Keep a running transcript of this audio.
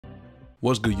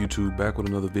What's good, YouTube? Back with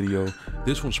another video.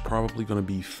 This one's probably going to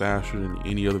be faster than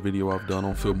any other video I've done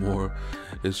on Filmora.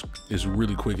 It's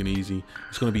really quick and easy.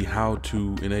 It's going to be how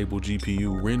to enable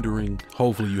GPU rendering.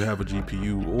 Hopefully you have a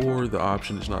GPU, or the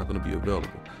option is not going to be available.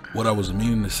 What I was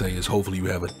meaning to say is hopefully you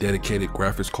have a dedicated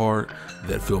graphics card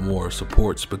that Filmora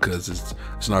supports, because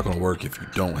it's not going to work if you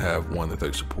don't have one that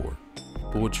they support.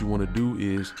 But what you want to do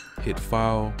is hit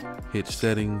File, hit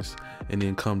Settings, and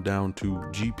then come down to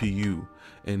GPU,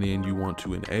 and then you want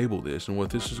to enable this. And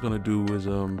what this is going to do is,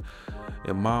 in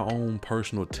my own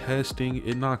personal testing,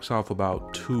 it knocks off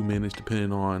about 2 minutes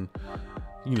depending on,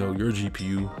 your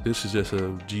GPU. This is just a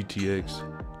GTX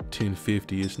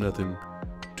 1050. It's nothing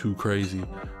too crazy,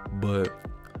 but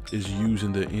it's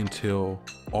using the Intel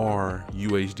R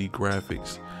UHD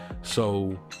graphics.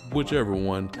 So whichever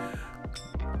one,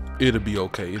 it'll be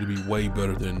okay. It'll be way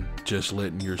better than just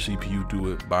letting your CPU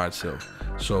do it by itself.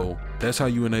 So that's how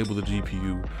you enable the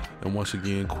GPU. And once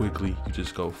again, quickly, you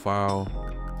just go File,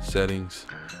 Settings,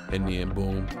 and then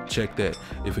boom, check that.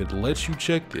 If it lets you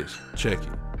check this, check it,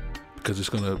 because it's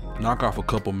gonna knock off a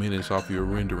couple minutes off your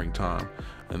rendering time,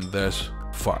 and that's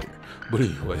fire. But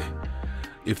anyway,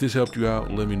 if this helped you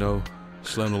out, let me know.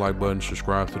 Slam the like button,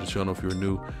 subscribe to the channel if you're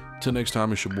new. Till next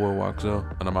time, it's your boy Waxel,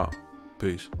 and I'm out.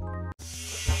 Peace.